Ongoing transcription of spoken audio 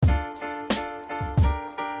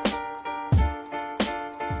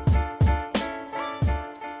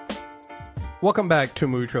Welcome back to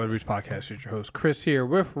Movie Trailer Reviews Podcast. It's your host Chris here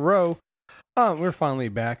with Ro. We're finally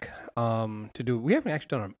back to do. We haven't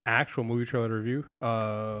actually done an actual movie trailer review,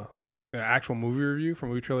 an actual movie review for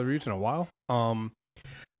Movie Trailer Reviews in a while.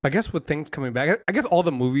 I guess with things coming back, I guess all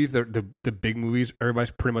the movies, the big movies,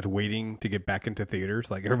 everybody's pretty much waiting to get back into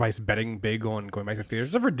theaters. Like everybody's betting big on going back to theaters,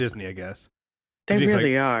 except for Disney, I guess. They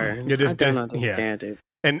really are. I don't understand it.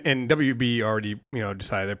 And WB already,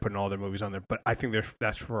 decided they're putting all their movies on there, but I think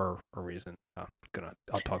that's for a reason.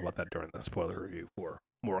 I'll talk about that during the spoiler review for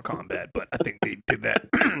Mortal Kombat, but I think they did that.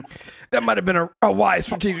 That might have been a wise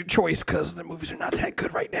strategic choice because the movies are not that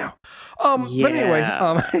good right now. But anyway,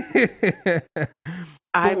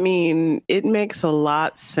 I mean, it makes a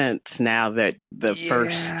lot of sense now that the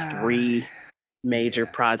first three major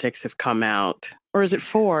projects have come out. Or is it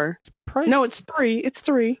four? No, it's three. It's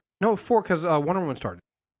three. No, four because Wonder Woman started.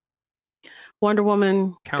 Wonder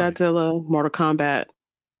Woman, Godzilla, Mortal Kombat.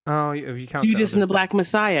 Oh, if you count Judas and the Black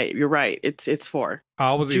Messiah, you're right. It's four.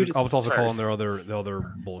 I was also calling the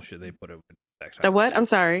other bullshit they put it. The what? I'm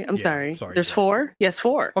sorry. There's four. Yes,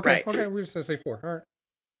 four. Okay. Right. Okay. We just say four. All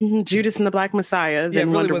right. Judas and the Black Messiah,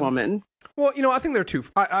 then really Wonder Woman. Well, I think there are two.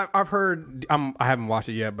 I've heard. I haven't watched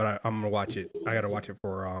it yet, but I'm gonna watch it. I gotta watch it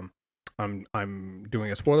for. I'm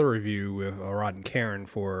doing a spoiler review with Rod and Karen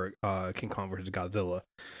for King Kong vs. Godzilla.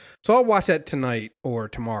 So I'll watch that tonight or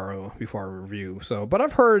tomorrow before I review. But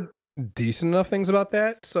I've heard decent enough things about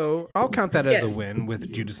that, so I'll count that as a win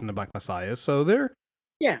with Judas and the Black Messiah. So they're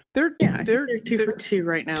two for two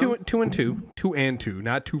right now. Two and two,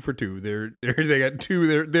 not 2 for 2. They got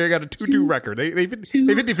two. They got a 2-2 record. They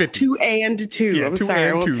 50-50. 2 and 2. Yeah, I'm sorry,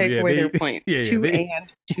 I won't take away their point. Yeah, 2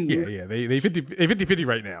 and 2. Yeah. They 50-50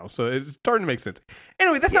 right now. So it's starting to make sense.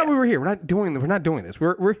 Anyway, that's not why we're here. We're not doing this.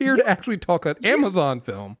 We're here to actually talk an Amazon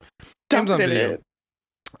film. Amazon video.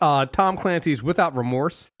 Tom Clancy's Without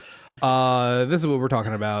Remorse. This is what we're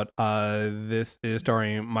talking about. This is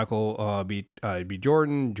starring Michael B.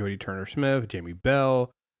 Jordan, Jodie Turner-Smith, Jamie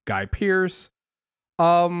Bell, Guy Pearce.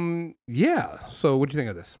 Yeah. So, what do you think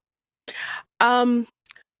of this? I'm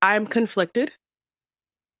conflicted.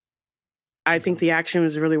 I think the action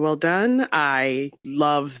was really well done. I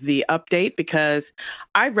love the update because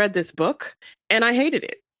I read this book and I hated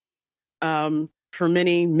it. For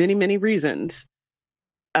many, many, many reasons.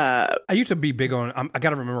 I used to be big on. I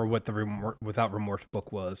got to remember what the Without Remorse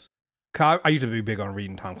book was. I used to be big on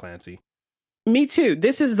reading Tom Clancy. Me too.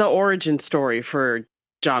 This is the origin story for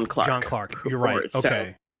John Clark. You're right.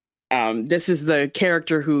 Okay. So, this is the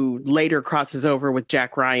character who later crosses over with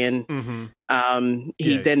Jack Ryan. Mm-hmm.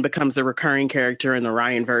 He then becomes a recurring character in the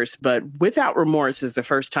Ryanverse. But Without Remorse is the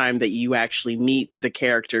first time that you actually meet the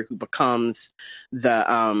character who becomes the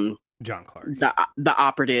John Clark, the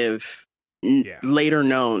operative. Later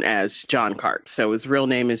known as John Clark. So his real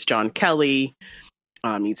name is John Kelly.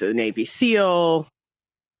 He's a Navy SEAL.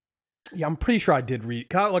 Yeah, I'm pretty sure I did read.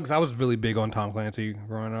 Cause I was really big on Tom Clancy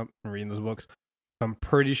growing up and reading those books. I'm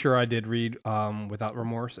pretty sure I did read Without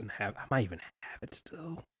Remorse and I might even have it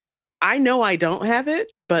still. I know I don't have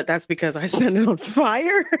it, but that's because I set it on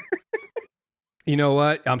fire. You know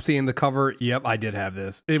what? I'm seeing the cover. Yep, I did have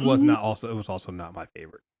this. It was also not my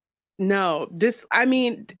favorite. No, this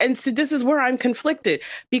is where I'm conflicted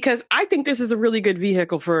because I think this is a really good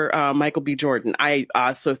vehicle for Michael B. Jordan. I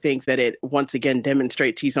also think that it once again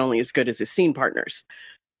demonstrates he's only as good as his scene partners.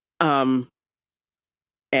 And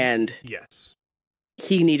yes,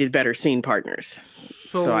 he needed better scene partners.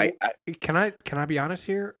 So I can I be honest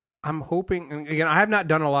here? I'm hoping, and again, I have not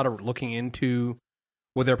done a lot of looking into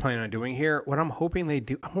what they're planning on doing here. What I'm hoping they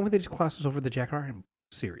do, I'm hoping they just cross over the Jack Ryan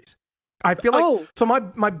series. I feel like so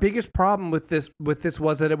my biggest problem with this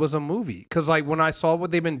was that it was a movie because like when I saw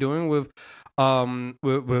what they've been doing with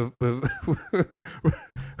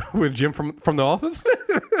Jim from The Office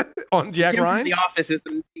on Jack Ryan. The Office is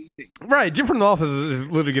right. Jim from The Office is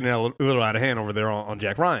literally getting a little out of hand over there on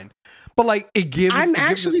Jack Ryan, but like it gives. I'm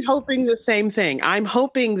actually hoping the same thing. I'm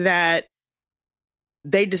hoping that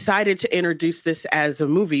they decided to introduce this as a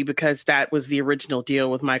movie because that was the original deal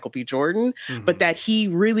with Michael B. Jordan, but that he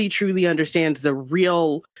really truly understands the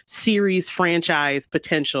real series franchise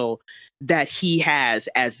potential that he has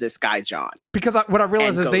as this guy, John. Because what I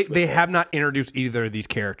realize is they have not introduced either of these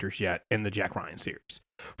characters yet in the Jack Ryan series.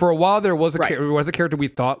 For a while, there was a character we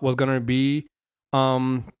thought was going to be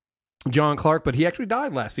John Clark, but he actually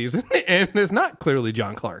died last season, and it's not clearly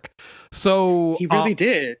John Clark. So he really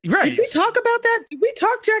did. Right? Did we talk about that? Did we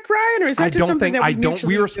talk Jack Ryan, or is that just something that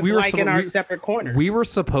we were like in our separate corners? We were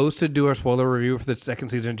supposed to do our spoiler review for the second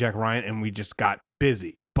season of Jack Ryan, and we just got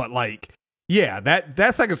busy. But like, Yeah,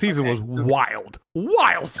 that second season was wild.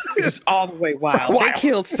 It was all the way wild. They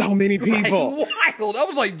killed so many people. Wild. I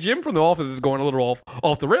was like, Jim from The Office is going a little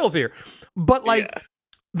off the rails here. But like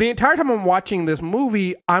the entire time I'm watching this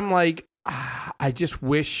movie, I'm like, I just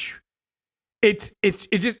wish it's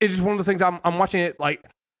just one of those things. I'm watching it like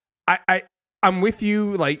I'm with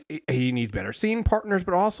you. Like he needs better scene partners,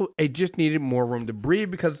 but also it just needed more room to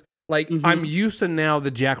breathe because like I'm used to now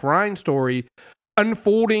the Jack Ryan story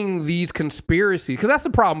unfolding these conspiracies, because that's the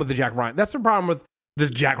problem with the Jack Ryan. That's the problem with this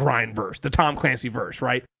Jack Ryan verse, the Tom Clancy verse,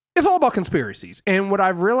 right? It's all about conspiracies. And what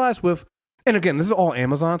I've realized with, and again, this is all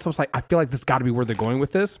Amazon, so it's like I feel like this got to be where they're going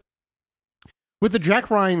with this. With the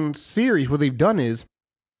Jack Ryan series, what they've done is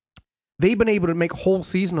they've been able to make a whole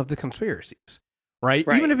season of the conspiracies, right?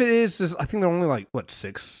 Even if it is just, I think they're only like what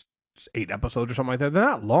 8 episodes or something like that. They're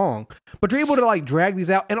not long, but you're able to like drag these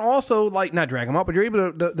out and also like not drag them out, but you're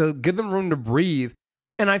able to give them room to breathe.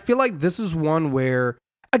 And I feel like this is one where,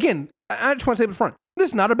 again, I just want to say up front, this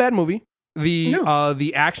is not a bad movie.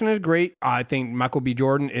 The action is great. I think Michael B.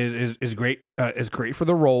 Jordan is great. Is great for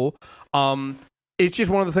the role. It's just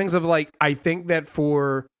one of the things of like I think that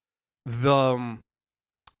for the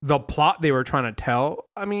plot they were trying to tell,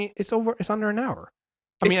 I mean, it's under an hour.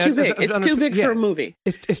 It's too big. It's too big for a movie.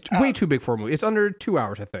 It's way too big for a movie. It's under 2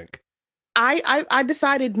 hours, I think. I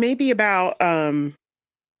decided maybe about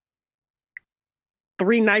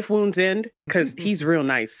 3 knife wounds in, because he's real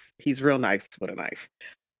nice. He's real nice with a knife.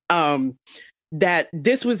 That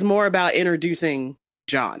this was more about introducing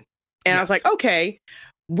John. And I was like, okay,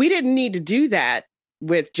 we didn't need to do that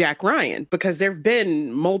with Jack Ryan, because there have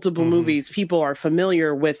been multiple movies. People are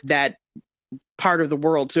familiar with that part of the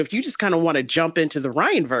world. So if you just kind of want to jump into the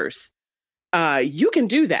Ryanverse, you can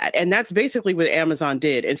do that. And that's basically what Amazon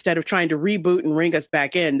did. Instead of trying to reboot and ring us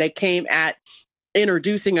back in, they came at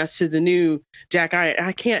introducing us to the new Jack Ryan.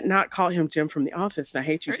 I can't not call him Jim from The Office, and I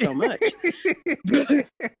hate you so much.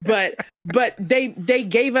 but they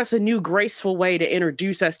gave us a new graceful way to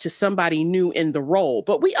introduce us to somebody new in the role.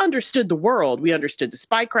 But we understood the world. We understood the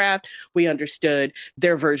spycraft. We understood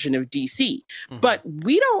their version of DC. But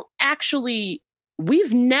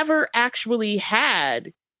we've never actually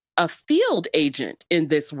had a field agent in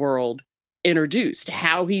this world introduced.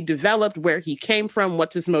 How he developed, where he came from,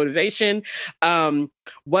 what's his motivation,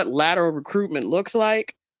 what lateral recruitment looks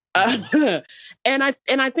like. And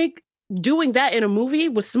I think doing that in a movie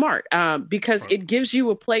was smart, because it gives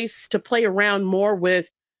you a place to play around more with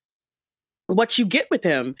what you get with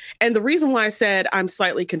him. And the reason why I said I'm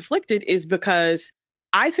slightly conflicted is because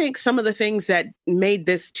I think some of the things that made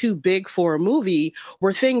this too big for a movie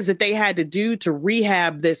were things that they had to do to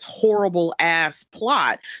rehab this horrible ass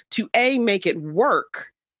plot to A, make it work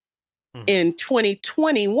in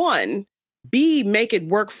 2021, B, make it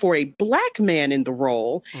work for a black man in the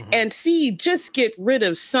role, and C, just get rid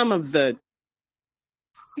of some of the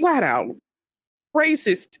flat out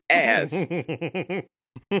racist ass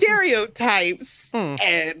stereotypes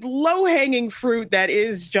and low-hanging fruit that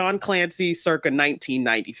is John Clancy circa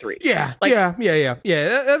 1993. Yeah.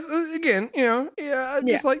 That's, again,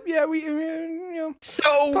 just like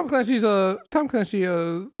So Tom Clancy,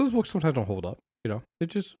 those books sometimes don't hold up. It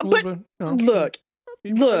just. Look.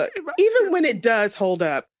 Even when it does hold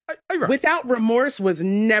up, Without Remorse was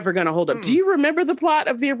never going to hold up. Do you remember the plot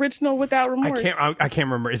of the original Without Remorse? I can't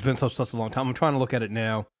remember. It's been such a long time. I'm trying to look at it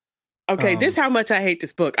now. Okay, this is how much I hate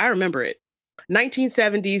this book. I remember it.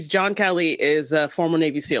 1970s, John Kelly is a former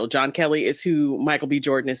Navy SEAL. John Kelly is who Michael B.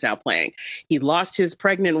 Jordan is now playing. He lost his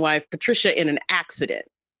pregnant wife, Patricia, in an accident.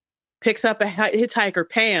 Picks up a hitchhiker,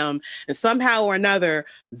 Pam, and somehow or another,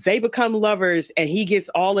 they become lovers, and he gets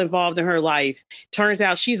all involved in her life. Turns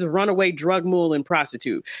out she's a runaway drug mule and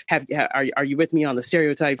prostitute. Are you with me on the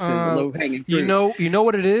stereotypes and the low-hanging fruit? You know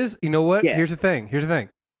what it is? You know what? Yeah. Here's the thing.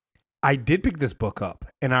 I did pick this book up,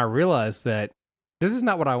 and I realized that this is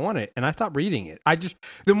not what I wanted, and I stopped reading it.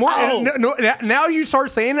 Now you start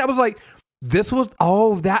saying it, I was like, this was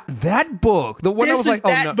that book, the one I was like,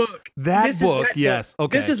 that book, yes,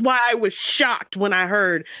 okay. This is why I was shocked when I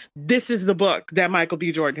heard this is the book that Michael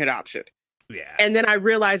B. Jordan had optioned. Yeah, and then I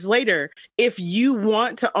realized later, if you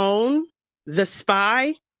want to own the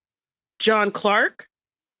spy, John Clark,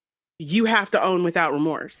 you have to own Without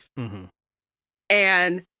Remorse,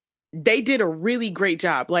 and they did a really great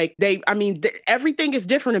job. Like everything is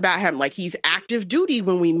different about him. Like he's active duty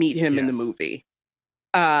when we meet him in the movie.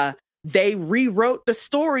 They rewrote the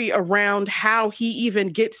story around how he even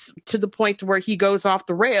gets to the point to where he goes off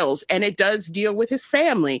the rails, and it does deal with his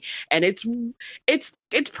family, and it's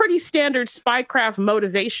pretty standard spycraft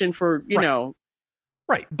motivation for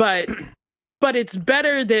right. but it's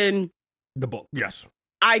better than the book. Yes,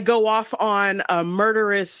 I go off on a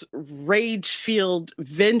murderous rage-filled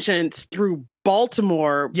vengeance through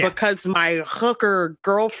Baltimore because my hooker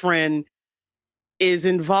girlfriend is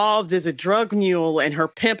involved as a drug mule, and her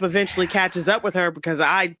pimp eventually catches up with her because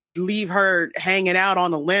I leave her hanging out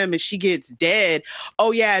on a limb and she gets dead.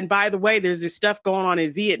 Oh yeah, and by the way, there's this stuff going on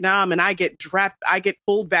in Vietnam, and I get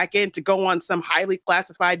pulled back in to go on some highly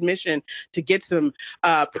classified mission to get some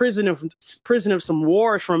prison of some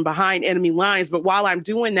war from behind enemy lines. But while I'm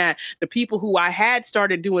doing that, the people who I had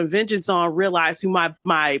started doing vengeance on realize who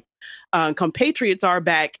my compatriots are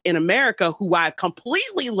back in America, who I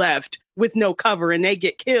completely left with no cover, and they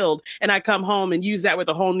get killed. And I come home and use that with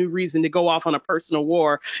a whole new reason to go off on a personal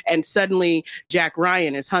war. And suddenly Jack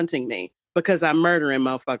Ryan is hunting me because I'm murdering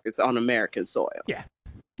motherfuckers on American soil. Yeah.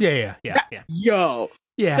 Yo.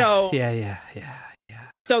 Yeah. So, yeah.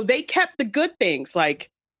 So they kept the good things like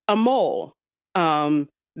a mole,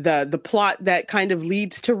 the plot that kind of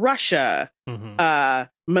leads to Russia,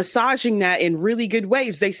 massaging that in really good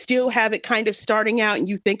ways. They still have it kind of starting out and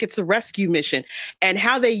you think it's a rescue mission, and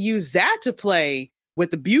how they use that to play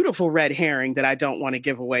with the beautiful red herring that I don't want to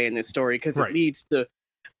give away in this story because it leads to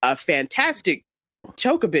a fantastic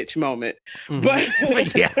choke a bitch moment. But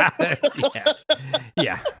yeah.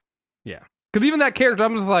 Because even that character,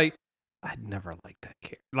 I'm just like, I'd never like that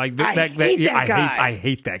character. Like I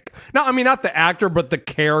hate that. No, I mean not the actor, but the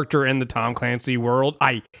character in the Tom Clancy world.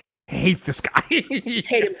 I hate this guy.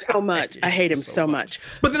 Hate him so much. I hate him so much.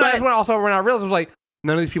 But then that's when I realized, I was like,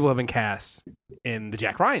 none of these people have been cast in the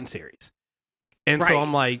Jack Ryan series, and so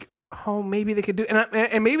I'm like, oh, maybe they could do.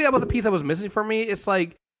 And maybe that was the piece that was missing for me. It's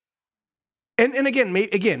like, and again,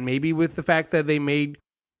 maybe with the fact that they made,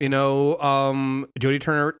 Jodie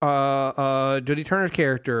Turner's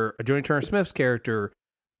character, Jodie Turner Smith's character,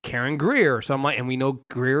 Karen Greer. So I'm like, and we know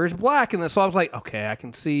Greer is black, and so I was like, okay, I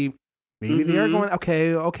can see. Maybe they are going,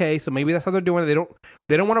 okay, so maybe that's how they're doing it.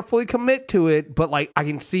 They don't want to fully commit to it, but like I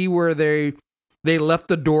can see where they left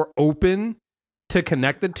the door open to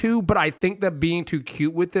connect the two. But I think that being too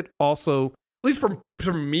cute with it also, at least for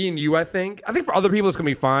me and you, I think for other people it's gonna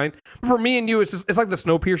be fine. But for me and you, it's like the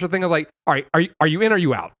Snowpiercer thing. I was like, all right, are you in or are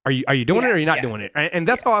you out? Are you doing it or are you not doing it? And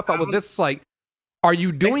that's how I felt with this. It's like, are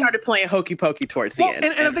you doing? They started playing hokey pokey towards the end,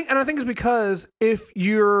 and I think it's because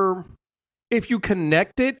if you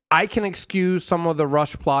connect it, I can excuse some of the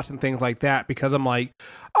rush plots and things like that because I'm like,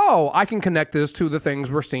 oh, I can connect this to the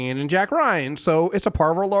things we're seeing in Jack Ryan. So it's a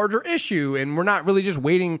part of a larger issue. And we're not really just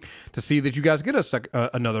waiting to see that you guys get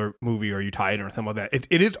another movie or you tie it or something like that.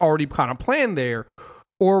 It is already kind of planned there.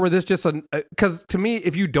 Or were this just because to me,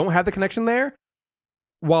 if you don't have the connection there,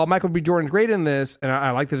 while Michael B. Jordan's great in this, and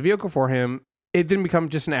I like this vehicle for him, it didn't become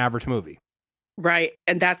just an average movie. Right.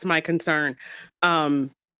 And that's my concern.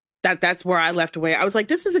 That's where I left away. I was like,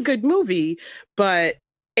 this is a good movie, but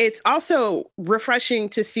it's also refreshing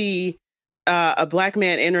to see a black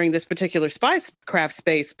man entering this particular spycraft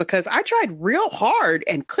space because I tried real hard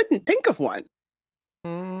and couldn't think of one.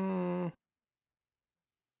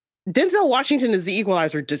 Denzel Washington as the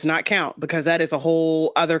Equalizer does not count because that is a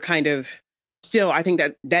whole other kind of. Still, I think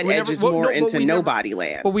that edges more into nobody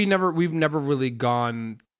land. But we've never really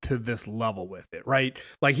gone to this level with it, right?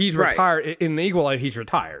 Like he's retired in the Equalizer. He's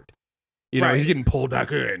retired. He's getting pulled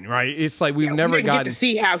back in, right? It's like we didn't get to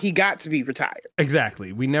see how he got to be retired.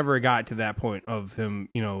 Exactly. We never got to that point of him,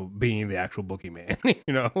 being the actual boogeyman,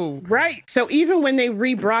 Right. So even when they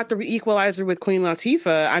rebrought the Equalizer with Queen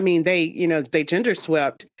Latifah, I mean, they gender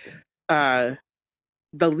swept the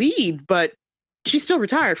lead, but she's still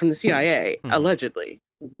retired from the CIA, allegedly,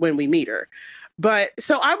 when we meet her. But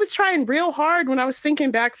so I was trying real hard when I was thinking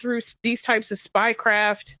back through these types of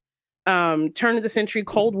spycraft, turn of the century,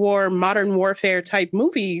 Cold War, modern warfare type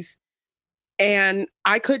movies. And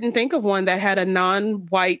I couldn't think of one that had a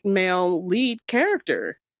non-white male lead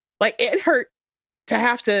character. Like it hurt to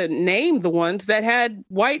have to name the ones that had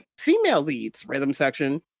white female leads. Rhythm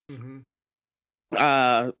Section,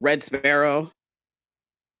 Red Sparrow.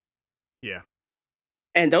 Yeah.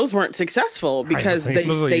 And those weren't successful because they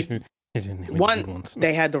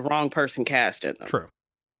had the wrong person cast in them. True.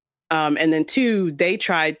 And then two, they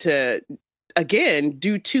tried to, again,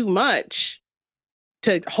 do too much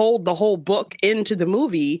to hold the whole book into the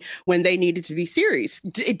movie when they needed to be serious.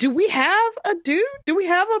 Do we have a dude? Do we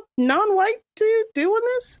have a non-white dude doing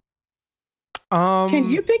this? Can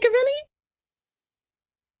you think of any?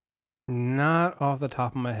 Not off the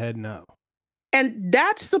top of my head, no. And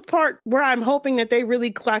that's the part where I'm hoping that they really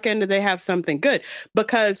clock into they have something good.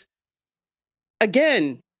 Because,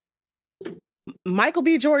 again, Michael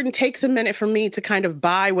B. Jordan takes a minute for me to kind of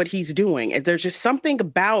buy what he's doing. There's just something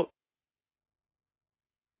about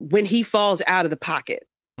when he falls out of the pocket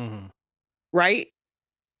right?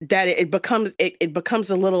 That it becomes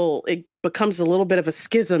a little bit of a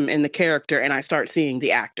schism in the character, and I start seeing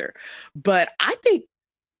the actor. But I think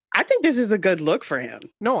this is a good look for him.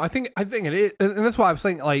 No, I think it is, and that's why I'm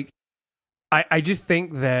saying, like, I just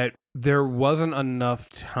think that there wasn't enough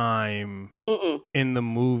time in the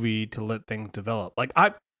movie to let things develop. Like,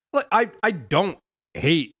 I don't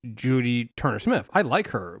hate Judy Turner Smith. I like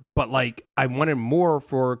her, but like, I wanted more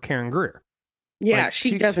for Karen Greer. Yeah, like,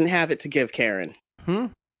 she doesn't have it to give Karen.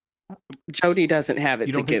 Jodie doesn't have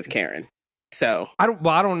it to give Karen. So I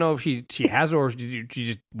don't know if she has it, or she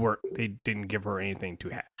just they didn't give her anything to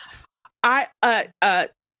have. I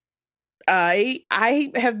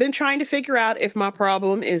have been trying to figure out if my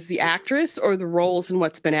problem is the actress or the roles and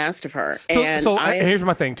what's been asked of her. And here's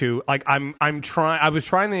my thing too. Like, I was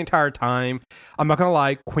trying the entire time. I'm not gonna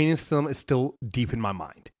lie, Queen of Steel is still deep in my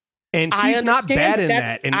mind. And she's not bad in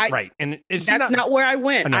that. And right. And that's not where I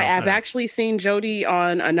went. No, I've actually seen Jodie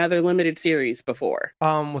on another limited series before.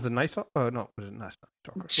 Was it Nice? No, was it Nice?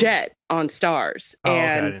 Jet on Stars. Oh, and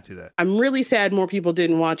okay, I didn't see that. I'm really sad more people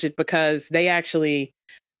didn't watch it, because they actually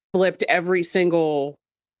flipped every single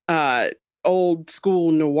old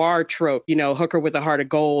school noir trope, hooker with a heart of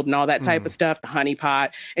gold and all that type of stuff, the honeypot.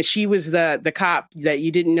 And she was the cop that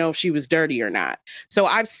you didn't know if she was dirty or not. So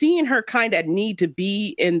I've seen her kind of need to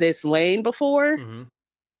be in this lane before.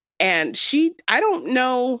 And I don't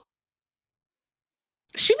know,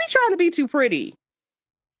 she be trying to be too pretty.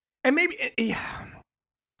 And maybe,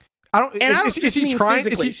 I don't, and is she trying?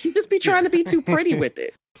 She just be trying to be too pretty with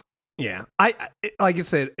it. Yeah, I like I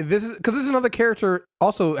said, this is another character.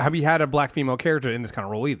 Also, have you had a black female character in this kind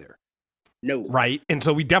of role either? No, right? And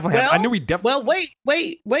so we definitely have. I knew we definitely.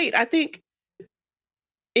 Well, wait. I think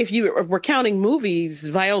if we're counting movies,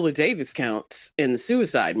 Viola Davis counts in the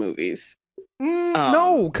Suicide movies.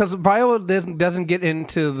 No, because Viola doesn't get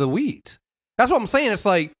into the weeds. That's what I'm saying. It's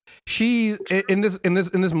like she in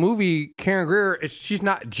this movie, Karen Greer. She's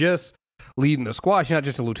not just leading the squad. She's not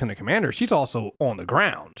just a lieutenant commander. She's also on the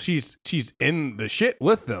ground. She's in the shit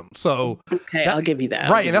with them. So okay, I'll give you that.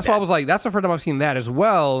 Right, and that's why I was like, that's the first time I've seen that as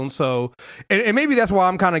well. And so, and maybe that's why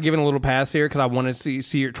I'm kind of giving a little pass here, because I want to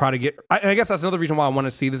see her try to get. I guess that's another reason why I want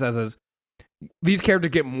to see this as these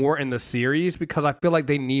characters get more in the series, because I feel like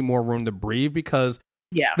they need more room to breathe. Because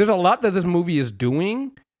there's a lot that this movie is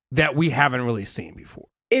doing that we haven't really seen before.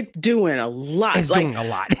 It's doing a lot. It's doing a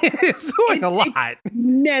lot. It's doing a lot.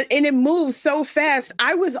 And it moves so fast.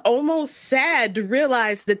 I was almost sad to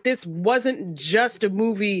realize that this wasn't just a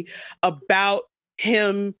movie about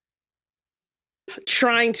him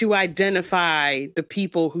trying to identify the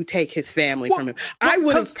people who take his family from him. I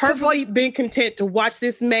would have perfectly been content to watch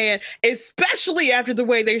this man, especially after the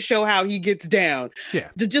way they show how he gets down. Yeah.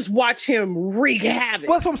 To just watch him wreak havoc.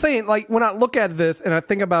 Well, that's what I'm saying. Like, when I look at this and I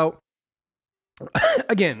think about,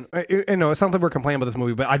 again, it sounds like we're complaining about this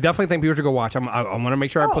movie, but I definitely think people should go watch. I want to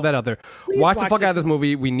make sure I put that out there. Watch the fuck out of this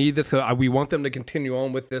movie. We need this, because we want them to continue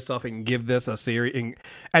on with this stuff and give this a series.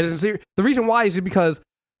 The reason why is because,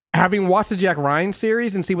 having watched the Jack Ryan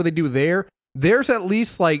series and see what they do there's at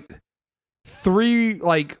least like 3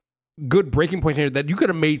 like good breaking points here that you could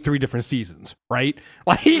have made 3 different seasons, right?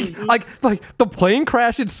 Like the plane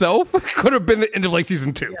crash itself could have been the end of like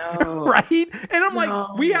season 2, right? And I'm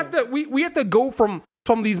like, we have to go from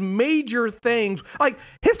these major things, like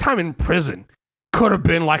his time in prison could have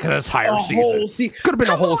been like an entire season. Could have been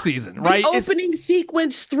a whole season, right? The opening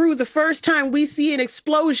sequence through the first time we see an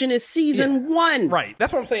explosion is season 1. Right.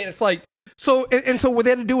 That's what I'm saying. It's like, so, and so what they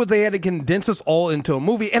had to do was they had to condense this all into a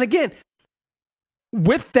movie. And again,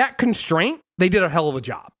 with that constraint, they did a hell of a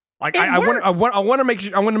job. Like, I want to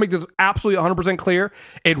make this absolutely 100% clear.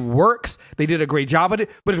 It works. They did a great job at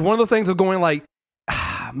it. But it's one of those things of going like,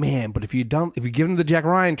 man, but if you give them the Jack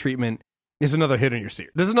Ryan treatment, there's another hit in your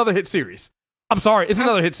series. There's another hit series. I'm sorry, it's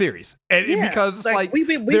another hit series, because like we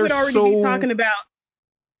would already be talking about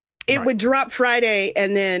it. Would drop Friday,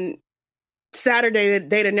 and then Saturday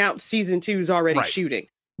they'd announce season 2 is already shooting.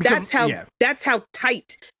 Because, that's how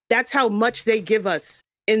tight. That's how much they give us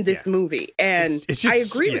in this movie, and it's just, I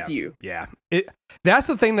agree with you. Yeah, that's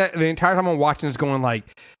the thing that the entire time I'm watching is going like,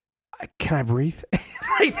 can I breathe?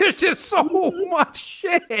 Like, there's just so much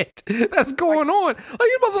shit that's going on. Like,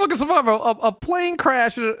 you're about to look at survive a plane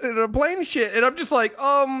crash and a plane shit, and I'm just like,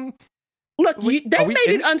 look, they made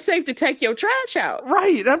it unsafe to take your trash out.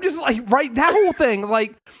 Right. And I'm just like, right, that whole thing,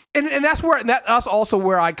 like, and that's also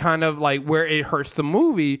where I kind of like, where it hurts the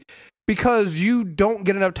movie, because you don't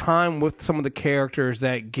get enough time with some of the characters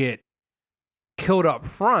that get killed up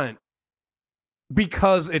front,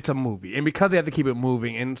 because it's a movie and because they have to keep it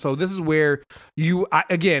moving. And so this is where I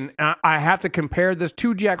have to compare this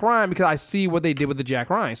to Jack Ryan because I see what they did with the Jack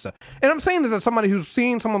Ryan stuff. And I'm saying this as somebody who's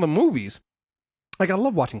seen some of the movies. Like, I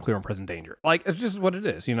love watching Clear and Present Danger. Like, it's just what it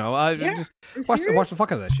is, you know? I just watch the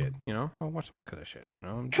fuck out of that shit, you know? I watch the fuck out of that shit, you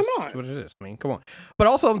know? Come on. It's what it is. I mean, come on. But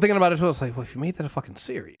also, I'm thinking about it as well. It's like, well, if you made that a fucking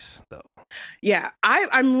series, though. Yeah,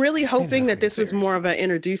 I'm really hoping that this was more of an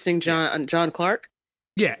introducing John Clark.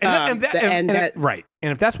 Yeah, right.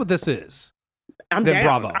 And if that's what this is, then down.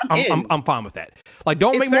 bravo. I'm fine with that. Like,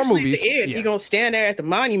 don't make more movies. At the end, you're gonna stand there at the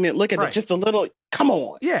monument looking at just a little. Come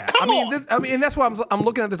on. Yeah, come on. And that's why I'm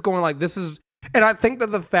looking at this going like, this is. And I think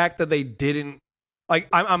that the fact that they didn't, like,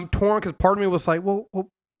 I'm torn because part of me was like, well,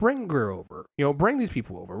 bring Greer over, you know, bring these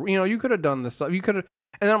people over. You know, you could have done this stuff. You could have,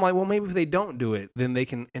 and then I'm like, well, maybe if they don't do it, then they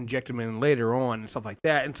can inject them in later on and stuff like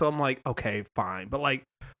that. And so I'm like, okay, fine. But like,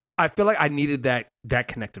 I feel like I needed that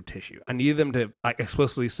connective tissue. I needed them to like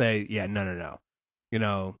explicitly say, yeah, no. You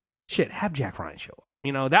know, shit, have Jack Ryan show up.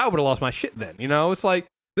 You know, that would have lost my shit then. You know, it's like,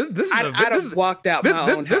 I'd have walked out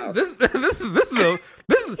my own house. This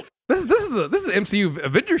is MCU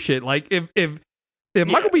Avenger shit. Like if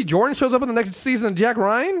Michael B. Jordan shows up in the next season of Jack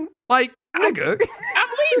Ryan, like nigga, I'm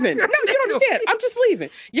leaving. No, you don't understand. I'm just leaving.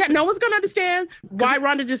 Yeah, no one's gonna understand why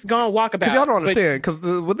Rhonda just gonna walk about. Because y'all don't understand. Because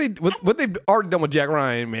what they've already done with Jack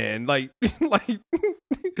Ryan, man, like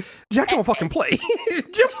Jack don't fucking play.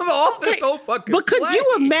 Jim from the Office don't fucking. But could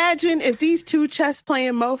you imagine if these two chess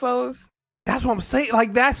playing mofo's? That's what I'm saying.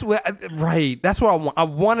 Like that's what That's what I want. I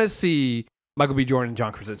want to see Michael B. Jordan and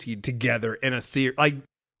John Krasinski together in a series like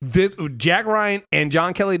this, Jack Ryan and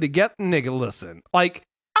John Kelly together. Nigga, listen, like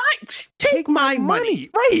take my money.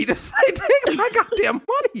 Right? It's like, take my goddamn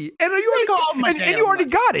money, and you already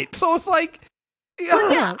got it. So it's like,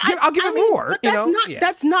 I'll give it more. You know,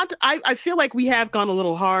 that's not. I feel like we have gone a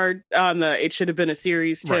little hard on the. It should have been a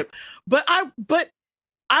series tip, but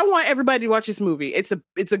I want everybody to watch this movie. It's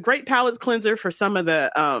a great palate cleanser for some of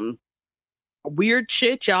the weird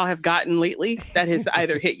shit y'all have gotten lately that has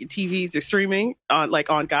either hit your TVs or streaming on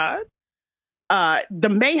God. The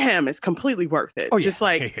mayhem is completely worth it. Just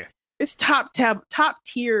like it's top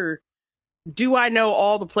tier. Do I know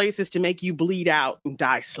all the places to make you bleed out and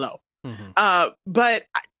die slow? Mm-hmm. But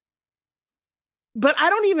I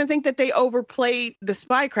don't even think that they overplayed the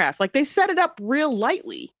spycraft. Like they set it up real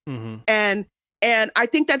lightly, and I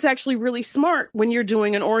think that's actually really smart when you're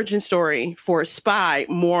doing an origin story for a spy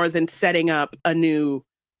more than setting up a new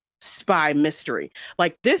spy mystery.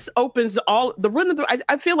 Like this opens all the run of the.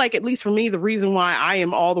 I feel like, at least for me, the reason why I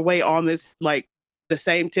am all the way on this, like the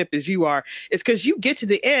same tip as you are, is because you get to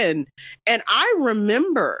the end and I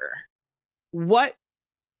remember what,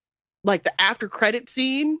 like the after credit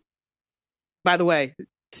scene. By the way,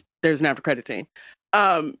 there's an after credit scene.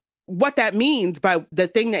 What that means by the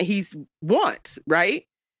thing that he wants, right?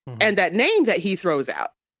 Mm-hmm. And that name that he throws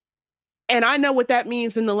out. And I know what that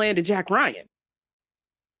means in the land of Jack Ryan.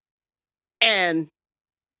 And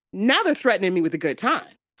now they're threatening me with a good time.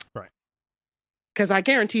 Right. Because I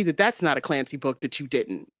guarantee that that's not a Clancy book that you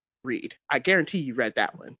didn't read. I guarantee you read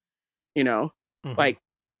that one. You know? Mm-hmm. Like,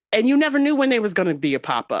 and you never knew when there was going to be a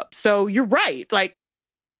pop-up. So you're right. Like,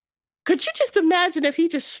 could you just imagine if he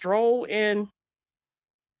just strolled in?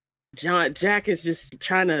 Jack is just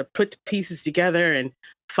trying to put the pieces together and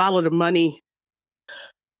follow the money.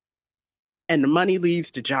 And the money leads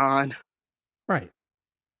to John. Right.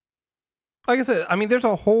 Like I said, I mean, there's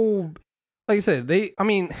a whole, like you said,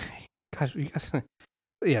 gosh, you guys,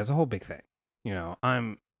 it's a whole big thing. You know,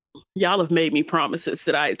 y'all have made me promises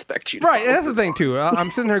that I expect you to. Right. And that's the thing too.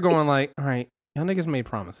 I'm sitting here going like, all right, y'all niggas made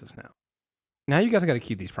promises now. Now you guys got to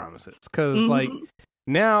keep these promises. Cause like,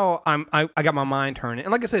 now I got my mind turning,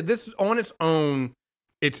 and like I said, this is on its own.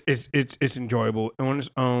 It's enjoyable on its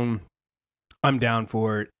own. I'm down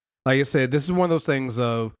for it. Like I said, this is one of those things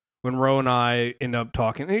of when Ro and I end up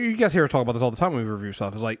talking. And you guys hear us talk about this all the time when we review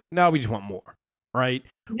stuff. It's like, no, we just want more, right?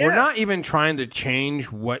 Yeah. We're not even trying to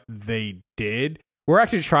change what they did. We're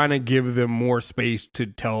actually trying to give them more space to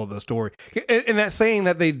tell the story. And that's saying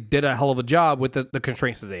that they did a hell of a job with the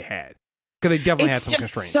constraints that they had. Because they definitely had some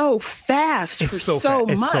constraints. So fast. It's so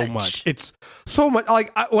much. It's so much.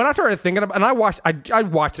 Like when I started thinking about, and I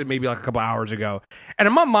watched it maybe like a couple hours ago, and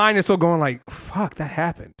in my mind it's still going like, "Fuck, that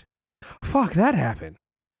happened. Fuck, that happened.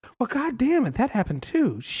 Well, god damn it, that happened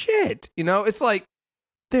too. Shit." You know, it's like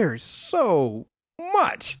there's so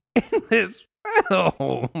much in this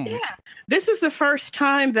film. Yeah, this is the first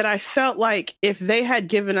time that I felt like if they had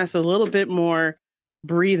given us a little bit more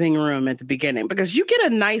breathing room at the beginning, because you get a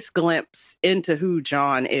nice glimpse into who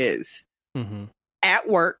John is at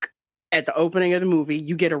work at the opening of the movie.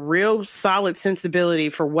 You get a real solid sensibility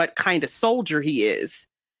for what kind of soldier he is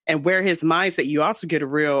and where his mindset. You also get a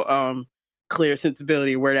real clear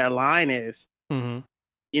sensibility where that line is. Mm-hmm.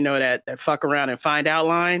 You know, that fuck around and find out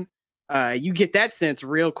line. You get that sense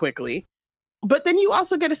real quickly. But then you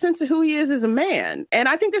also get a sense of who he is as a man. And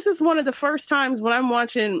I think this is one of the first times when I'm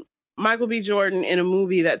watching Michael B. Jordan in a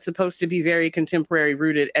movie that's supposed to be very contemporary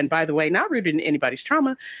rooted. And by the way, not rooted in anybody's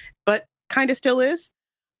trauma, but kind of still is.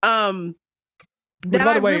 That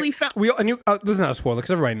by the way, really felt. This is not a spoiler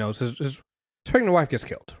because everybody knows his pregnant wife gets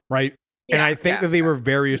killed, right? Yeah, and I think that they were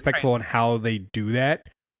very respectful in how they do that.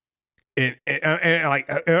 And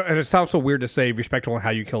it sounds so weird to say respectful in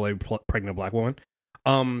how you kill a pregnant black woman.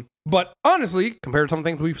 But honestly, compared to some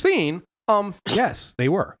things we've seen, yes, they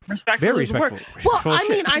were very respectful. Well, I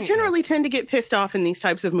mean, I generally tend to get pissed off in these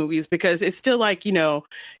types of movies because it's still like, you know,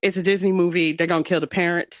 it's a Disney movie. They're going to kill the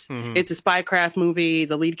parents. Mm-hmm. It's a spycraft movie.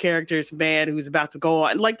 The lead character is a man who's about to go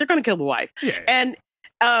on. Like, they're going to kill the wife. Yeah. And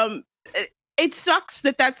it sucks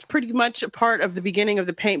that that's pretty much a part of the beginning of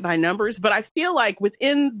the paint by numbers. But I feel like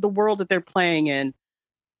within the world that they're playing in,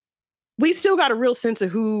 we still got a real sense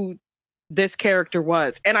of who this character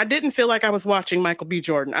was. And I didn't feel like I was watching Michael B.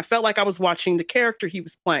 Jordan. I felt like I was watching the character he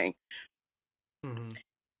was playing. Mm-hmm.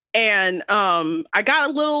 And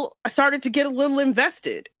I started to get a little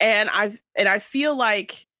invested. And I feel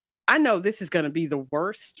like, I know this is going to be the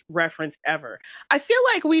worst reference ever. I feel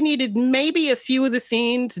like we needed maybe a few of the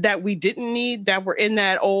scenes that we didn't need that were in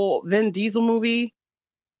that old Vin Diesel movie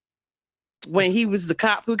when he was the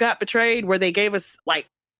cop who got betrayed, where they gave us like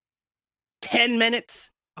 10 minutes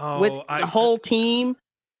with the whole team.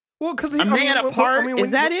 Well, because apart,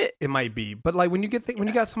 is that it? It might be, but like when you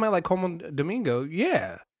got somebody like Coleman Domingo,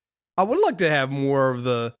 yeah, I would like to have more of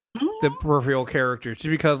the peripheral characters, just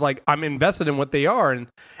because like I'm invested in what they are and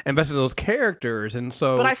invested in those characters, and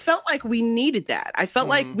so. But I felt like we needed that. I felt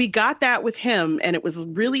like we got that with him, and it was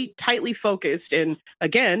really tightly focused. And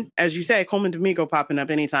again, as you say, Coleman Domingo popping up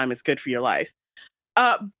anytime is good for your life.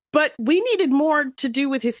 But we needed more to do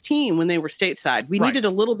with his team when they were stateside. We needed a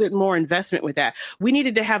little bit more investment with that. We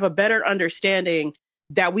needed to have a better understanding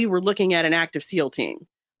that we were looking at an active SEAL team.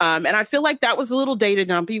 And I feel like that was a little data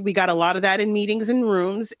dumpy. We got a lot of that in meetings and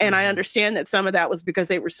rooms. And I understand that some of that was because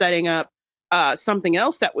they were setting up something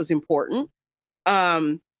else that was important.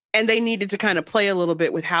 And they needed to kind of play a little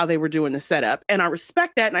bit with how they were doing the setup. And I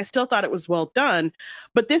respect that. And I still thought it was well done.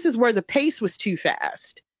 But this is where the pace was too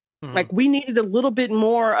fast. Mm-hmm. Like, we needed a little bit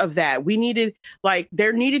more of that.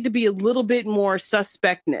 There needed to be a little bit more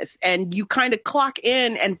suspectness, and you kind of clock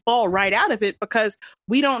in and fall right out of it because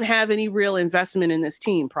we don't have any real investment in this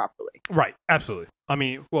team properly. Right. Absolutely. I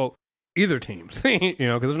mean, well, either teams, because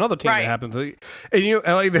there's another team that happens. And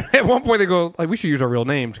like, at one point they go, like, we should use our real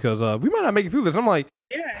names because we might not make it through this. I'm like,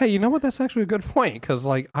 hey, you know what? That's actually a good point because,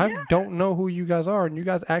 like, I don't know who you guys are, and you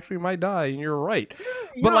guys actually might die, and you're right.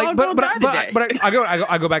 But I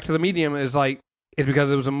go back to the medium is like it's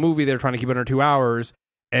because it was a movie they're trying to keep under 2 hours,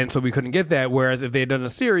 and so we couldn't get that. Whereas if they had done a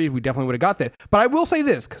series, we definitely would have got that. But I will say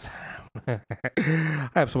this because I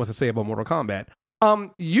have so much to say about Mortal Kombat.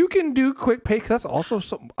 You can do quick pace. That's also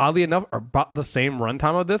oddly enough about the same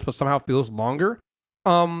runtime of this, but somehow feels longer.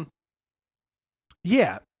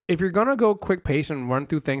 Yeah. If you're gonna go quick pace and run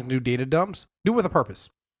through things and do data dumps, do it with a purpose.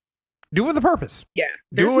 Do it with a purpose. Yeah.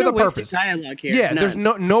 Do it with a purpose. Dialogue here. Yeah. None. There's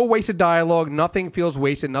no wasted dialogue. Nothing feels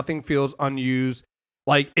wasted. Nothing feels unused.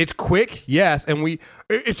 Like, it's quick, yes, and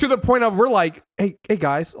it's to the point of we're like, hey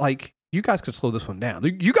guys, like, you guys could slow this one down.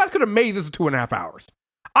 You guys could have made this 2.5 hours.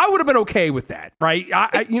 I would have been okay with that, right?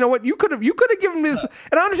 You know what? You could have given me this,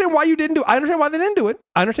 and I understand why you didn't do it. I understand why they didn't do it.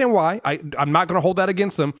 I understand why. I'm not going to hold that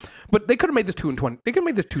against them, but they could have made this 2:20. They could have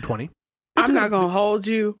made this 2:20. I'm not going to hold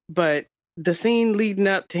you, but the scene leading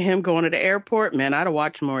up to him going to the airport, man, I'd have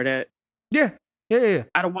watched more of that. Yeah. I'd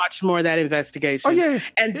have watched more of that investigation. Oh, yeah.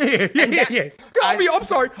 Yeah. I'm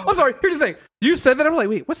sorry. Here's the thing. You said that. I'm like,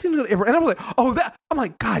 wait, what's the name? And I was like, oh, that. I'm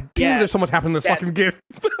like, God damn, there's so much happening in this fucking game.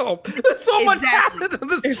 There's so much happening in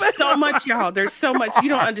this There's so much, y'all. There's so much. You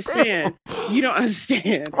don't understand.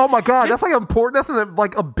 Oh, my God. That's like important. That's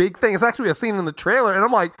like a big thing. It's actually a scene in the trailer. And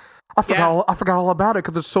I'm like, I forgot all about it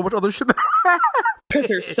because there's so much other shit. Because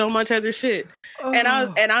there's so much other shit, and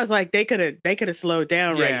I was like, they could have slowed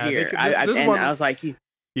down right here. I was like,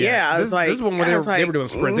 this is one where they were doing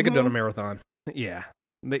sprint. They could have done a marathon. Yeah,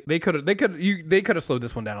 they could have slowed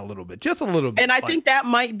this one down a little bit, just a little bit. And I think that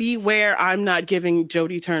might be where I'm not giving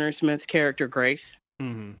Jodie Turner-Smith's character grace,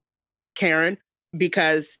 Karen,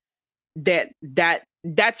 because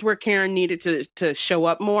that's where Karen needed to show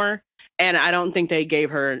up more, and I don't think they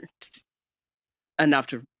gave her enough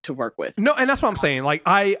to to work with. No, and that's what I'm saying. Like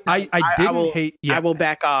I didn't hate. Yeah, I will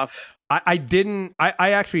back off. I didn't.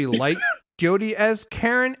 I actually like Jodie as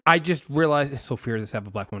Karen. I just realized it's so fearless to have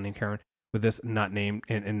a black woman named Karen with this not named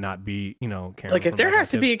and not be, you know, Karen. Like if there has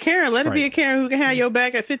to be a Karen, let it be a Karen who can have your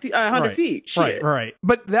back at 100 feet. Shit. Right.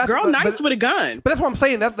 But that's nice with a gun. But that's what I'm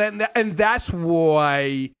saying. And that's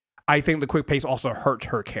why I think the quick pace also hurts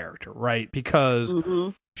her character, right? Because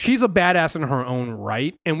she's a badass in her own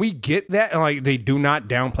right, and we get that, and like they do not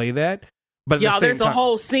downplay that. But there's a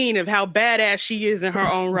whole scene of how badass she is in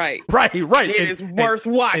her own right. Right. It is worth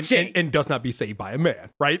watching. And does not be saved by a man,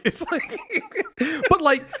 right? It's like, but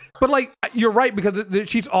like, you're right, because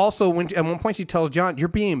she's also, at one point she tells John, you're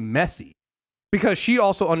being messy. Because she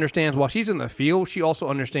also understands, while she's in the field, she also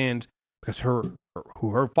understands, because who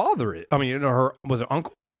her father is. I mean, was it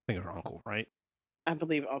uncle? I think it was her uncle, right? I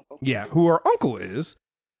believe uncle. Yeah, who her uncle is.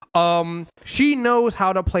 She knows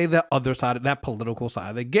how to play the other side of that political side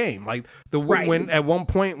of the game. Like when at one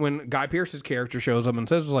point when Guy Pearce's character shows up and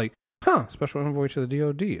says like, special envoy to the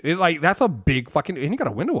DOD. Like that's a big fucking, and he got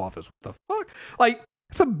a window office. What the fuck? Like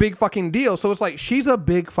it's a big fucking deal. So it's like she's a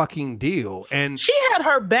big fucking deal. And she had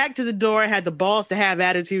her back to the door and had the balls to have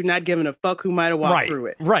attitude, not giving a fuck who might have walked through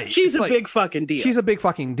it. Right. She's a big fucking deal. She's a big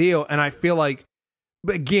fucking deal. And I feel like,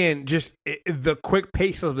 again, just the quick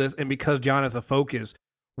pace of this, and because John is a focus,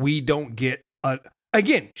 we don't get I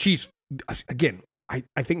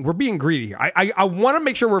think we're being greedy here. I want to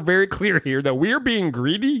make sure we're very clear here that we're being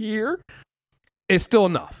greedy here. It's still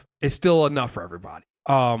enough. It's still enough for everybody.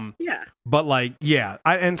 Yeah. But like, yeah.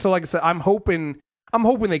 And so like I said, I'm hoping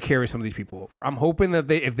they carry some of these people over. I'm hoping that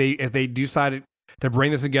if they decided to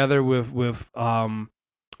bring this together with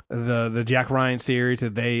the Jack Ryan series,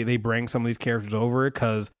 that they bring some of these characters over,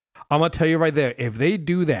 because I'm going to tell you right there, if they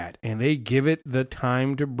do that and they give it the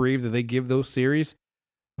time to breathe, that they give those series,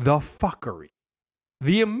 the fuckery,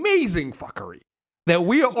 the amazing fuckery that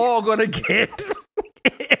we are all going to get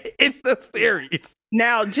in the series.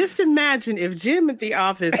 Now, just imagine if Jim at the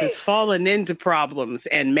office is falling into problems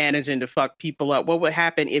and managing to fuck people up. What would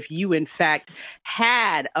happen if you, in fact,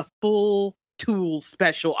 had a full tool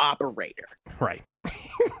special operator? Right.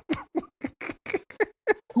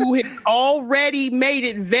 Who had already made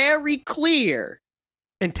it very clear.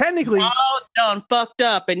 And technically, all done fucked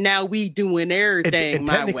up, and now we doing everything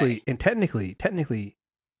my way. And technically,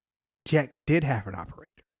 Jack did have an operator,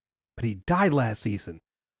 but he died last season,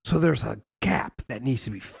 so there's a gap that needs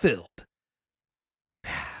to be filled.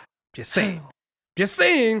 Just saying.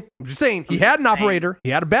 He had an operator.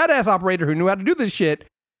 He had a badass operator who knew how to do this shit.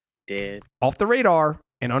 Did off the radar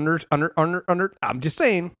and under. I'm just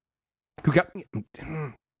saying. Who got me?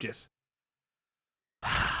 Just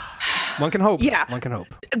one can hope. Yeah, one can hope.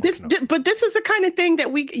 But this is the kind of thing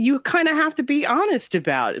that you kind of have to be honest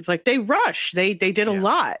about. It's like they rushed. They did a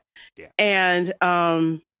lot, and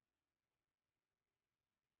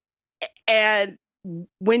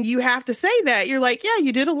when you have to say that, you're like, yeah,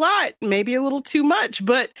 you did a lot, maybe a little too much,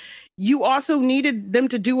 but you also needed them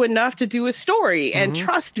to do enough to do a story. And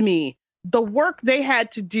trust me, the work they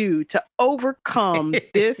had to do to overcome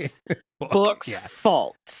this book's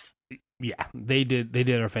faults. Yeah, they did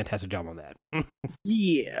a fantastic job on that.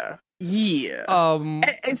 Yeah. It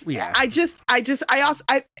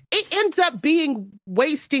ends up being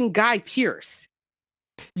wasting Guy Pearce.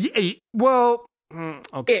 Yeah, well,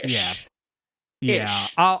 okay. Ish. Yeah.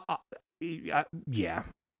 Yeah.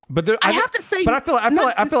 But I have to say, but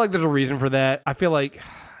I feel like there's a reason for that. I feel like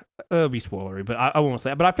it'll be spoilery, but I won't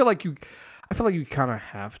say it. But I feel like you kind of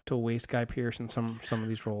have to waste Guy Pearce in some of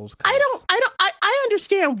these roles. I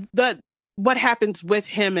understand what happens with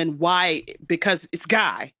him and why, because it's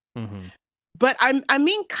Guy. Mm-hmm. But I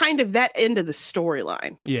mean kind of that end of the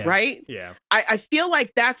storyline, right? Yeah. I feel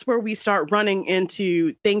like that's where we start running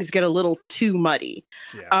into things get a little too muddy.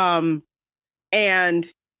 Yeah. And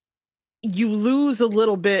you lose a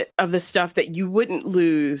little bit of the stuff that you wouldn't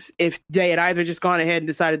lose if they had either just gone ahead and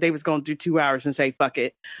decided they was going to do 2 hours and say, fuck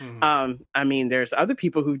it. Mm-hmm. I mean, there's other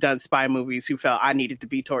people who've done spy movies who felt I needed to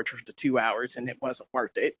be tortured for 2 hours and it wasn't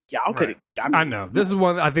worth it. Y'all could have. I know. This is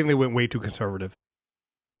one, I think they went way too conservative.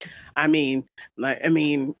 I'm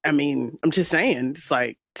just saying, it's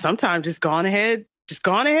like, sometimes just go on ahead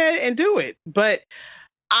and do it. But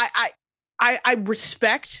I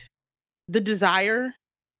respect the desire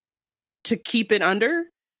to keep it under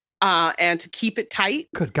and to keep it tight.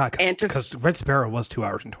 Good God, because Red Sparrow was 2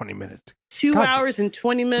 hours and 20 minutes. 2 hours and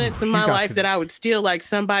 20 minutes of my life that I would still like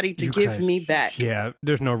somebody to give me back. Yeah,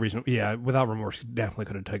 there's no reason. Yeah, without remorse, you definitely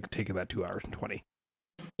could have taken that 2 hours and 20.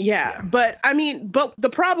 Yeah, but I mean, but the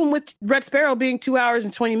problem with Red Sparrow being 2 hours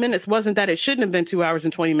and 20 minutes wasn't that it shouldn't have been 2 hours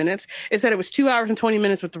and 20 minutes. It's that it was 2 hours and 20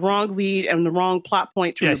 minutes with the wrong lead and the wrong plot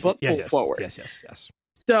points from the book pulled forward. Yes.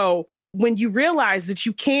 So when you realize that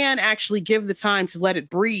you can actually give the time to let it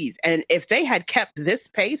breathe, and if they had kept this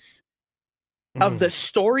pace of the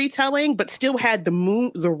storytelling, but still had the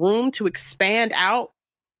room to expand out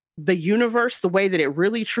the universe the way that it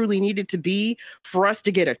really truly needed to be for us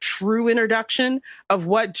to get a true introduction of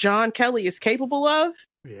what John Kelly is capable of.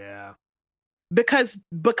 Yeah. Because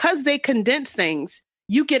they condense things,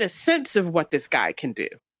 you get a sense of what this guy can do.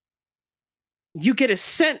 You get a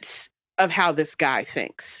sense of how this guy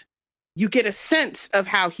thinks. You get a sense of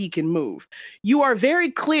how he can move. You are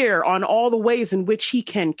very clear on all the ways in which he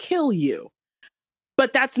can kill you.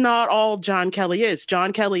 But that's not all John Kelly is.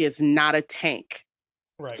 John Kelly is not a tank.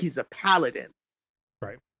 Right. He's a paladin.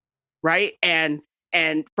 Right. Right. And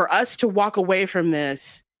for us to walk away from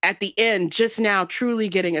this at the end, just now truly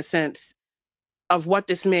getting a sense of what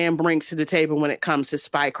this man brings to the table when it comes to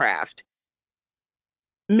spycraft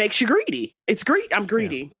makes you greedy. It's greed. I'm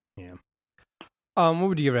greedy. Yeah. What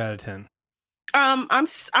would you give it out of 10? I'm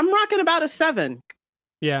rocking about a 7.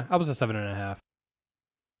 Yeah, I was a 7.5.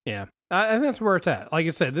 Yeah. I think that's where it's at. Like I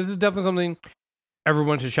said, this is definitely something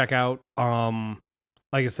everyone should check out.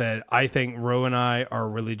 Like I said, I think Ro and I are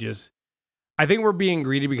really I think we're being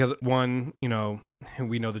greedy because, one,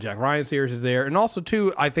 we know the Jack Ryan series is there, and also,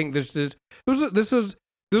 two, I think this is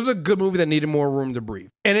a good movie that needed more room to breathe.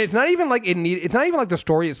 And it's not even like it's not even like the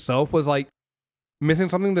story itself was like missing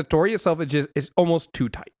something. The story itself is almost too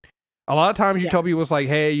tight. A lot of times you tell people it's like,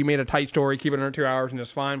 hey, you made a tight story, keep it under 2 hours, and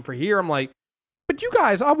it's fine. For here, I'm like, but you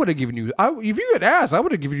guys, I would have given you, if you had asked, I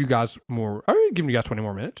would have given you guys more. I would have given you guys 20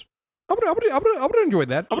 more minutes. I would have enjoyed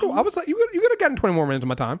that. I was like, you could have gotten 20 more minutes of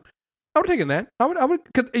my time. I would have taken that. I would,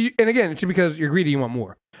 and again, it's because you're greedy, you want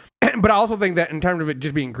more. But I also think that in terms of it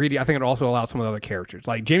just being greedy, I think it also allows some of the other characters.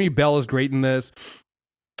 Like Jamie Bell is great in this.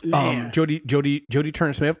 Jodie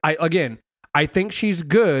Turner-Smith. I think she's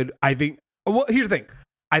good. Here's the thing.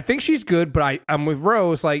 I think she's good, but I'm with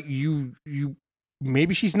Rose. Like you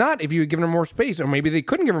maybe she's not if you had given her more space, or maybe they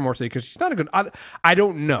couldn't give her more space because she's not a good. I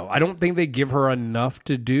don't know. I don't think they give her enough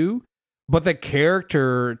to do, but the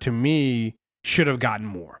character to me should have gotten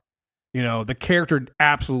more. The character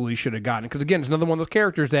absolutely should have gotten it because again, it's another one of those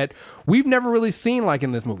characters that we've never really seen like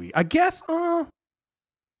in this movie. I guess, no,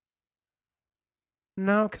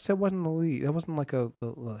 because that wasn't the lead. That wasn't like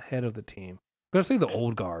the head of the team. I'm gonna say the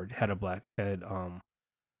old guard had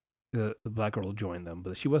the black girl joined them,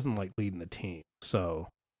 but she wasn't like leading the team. So,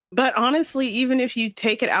 but honestly, even if you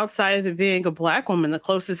take it outside of it being a black woman, the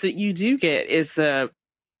closest that you do get is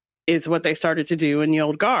what they started to do in the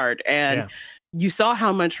old guard, and you saw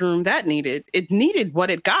how much room that needed. It needed what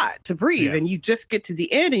it got to breathe, and you just get to the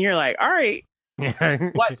end, and you're like, all right,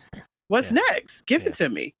 what's next? Give it to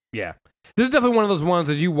me. Yeah, this is definitely one of those ones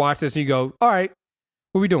that you watch this and you go, all right.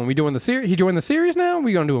 What are we doing? We doing the series? He joined the series now?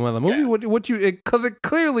 We gonna do another movie? Yeah. Because it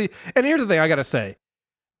clearly, and here's the thing I gotta say,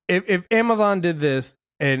 if Amazon did this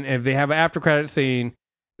and if they have an after credit scene,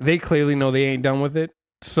 they clearly know they ain't done with it.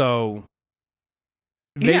 So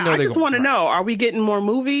they know. I just want to know: are we getting more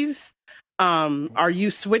movies? Are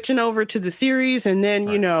you switching over to the series and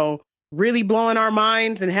then really blowing our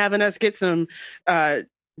minds and having us get some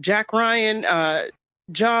Jack Ryan,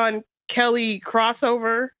 John Kelly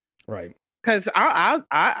crossover? Right. Because I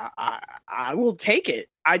will take it.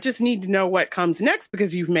 I just need to know what comes next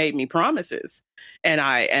because you've made me promises, and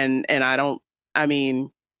I don't. I mean,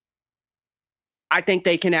 I think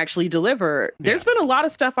they can actually deliver. There's been a lot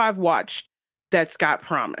of stuff I've watched that's got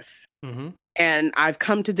promise, and I've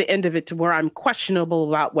come to the end of it to where I'm questionable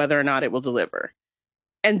about whether or not it will deliver.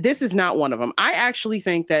 And this is not one of them. I actually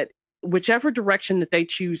think that whichever direction that they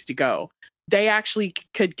choose to go, they actually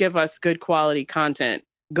could give us good quality content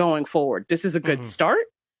going forward. This is a good start.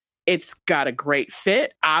 It's got a great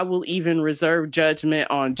fit. I will even reserve judgment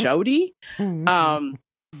on Jodie,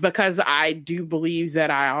 because I do believe that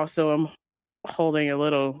I also am holding a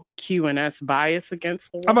little Q&S bias against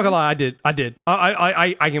the woman. I'm not gonna lie, I did.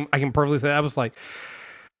 I can perfectly say that. I was like,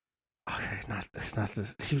 okay, it's not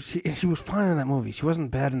this. She was fine in that movie. She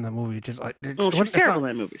wasn't bad in that movie. She was terrible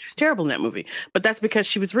in that movie. She was terrible in that movie. But that's because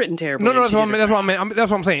she was written terribly. No, that's what I meant.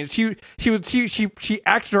 That's what I'm saying. She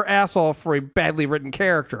acted her ass off for a badly written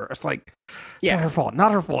character. It's like, not her fault.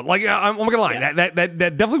 Not her fault. Like I'm not gonna lie. Yeah. That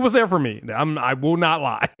definitely was there for me. I will not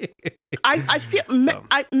lie. I feel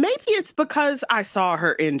maybe it's because I saw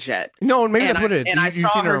her in Jet. No, maybe that's what it is. And I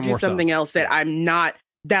saw her do something else that I'm not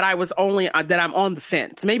that I was only that I'm on the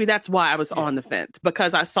fence. Maybe that's why I was on the fence,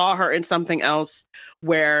 because I saw her in something else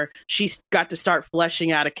where she got to start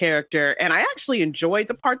fleshing out a character, and I actually enjoyed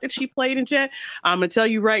the part that she played in Jet. I'm gonna tell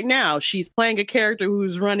you right now, she's playing a character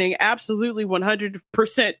who's running absolutely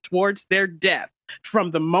 100% towards their death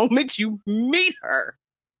from the moment you meet her.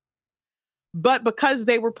 But because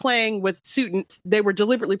they were playing with they were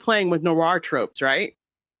deliberately playing with noir tropes, right?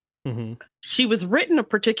 Mm-hmm. She was written a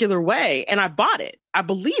particular way, and I bought it. I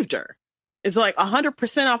believed her. It's like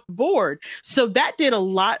 100% off the board. So that did a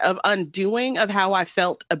lot of undoing of how I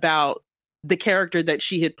felt about the character that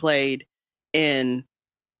she had played in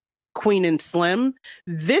Queen and Slim.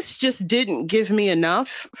 This just didn't give me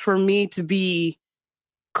enough for me to be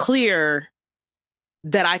clear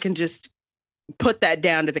that I can just put that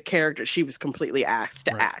down to the character she was completely asked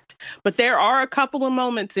to act. But there are a couple of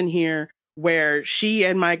moments in here where she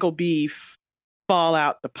and Michael B fall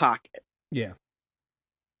out the pocket. Yeah.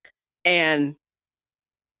 And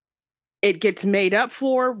it gets made up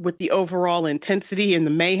for with the overall intensity and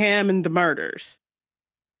the mayhem and the murders.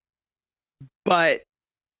 But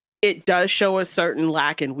it does show a certain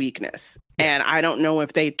lack and weakness. And I don't know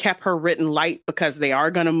if they kept her written light because they are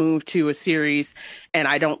going to move to a series. And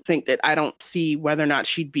I don't see whether or not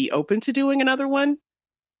she'd be open to doing another one.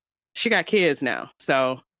 She got kids now.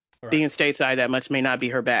 So being stateside that much may not be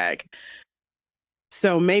her bag.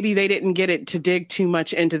 So maybe they didn't get it to dig too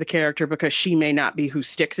much into the character because she may not be who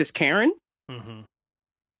sticks as Karen. Mm-hmm.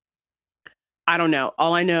 I don't know.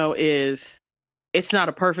 All I know is it's not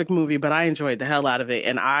a perfect movie, but I enjoyed the hell out of it.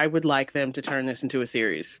 And I would like them to turn this into a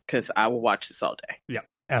series because I will watch this all day. Yeah,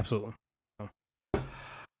 absolutely.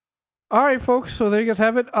 All right, folks. So there you guys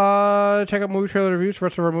have it. Check out movie trailer reviews for the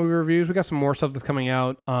rest of our movie reviews. We got some more stuff that's coming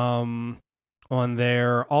out on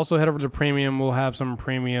there. Also, head over to Premium. We'll have some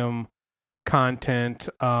premium content.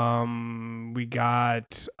 We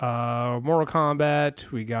got Mortal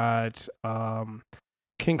Kombat. We got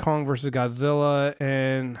King Kong versus Godzilla,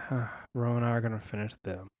 and Ro and I are gonna finish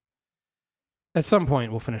them. At some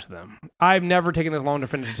point, we'll finish them. I've never taken this long to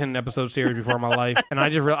finish a 10-episode series before in my life, and I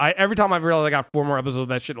just every time I've realized I got 4 more episodes of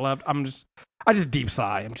that shit left, I just deep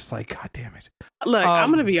sigh. I'm just like, God damn it. Look, I'm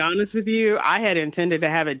going to be honest with you. I had intended to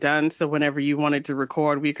have it done so whenever you wanted to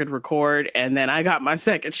record, we could record. And then I got my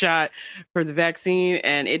second shot for the vaccine,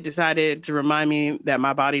 and it decided to remind me that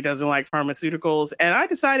my body doesn't like pharmaceuticals. And I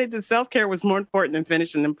decided that self-care was more important than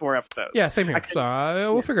finishing them 4 episodes. Yeah, same here.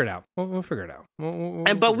 So we'll figure it out. We'll figure it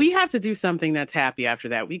out. But we have to do something that's happy after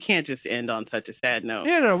that. We can't just end on such a sad note.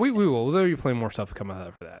 Yeah, no, we will. There'll be plenty more stuff to come out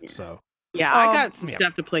after that. So. Yeah, I got some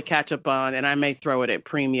stuff to play catch up on, and I may throw it at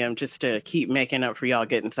Premium just to keep making up for y'all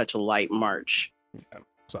getting such a light March. Yeah,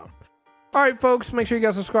 so, all right, folks, make sure you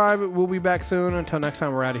guys subscribe. We'll be back soon. Until next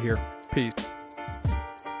time, we're out of here. Peace.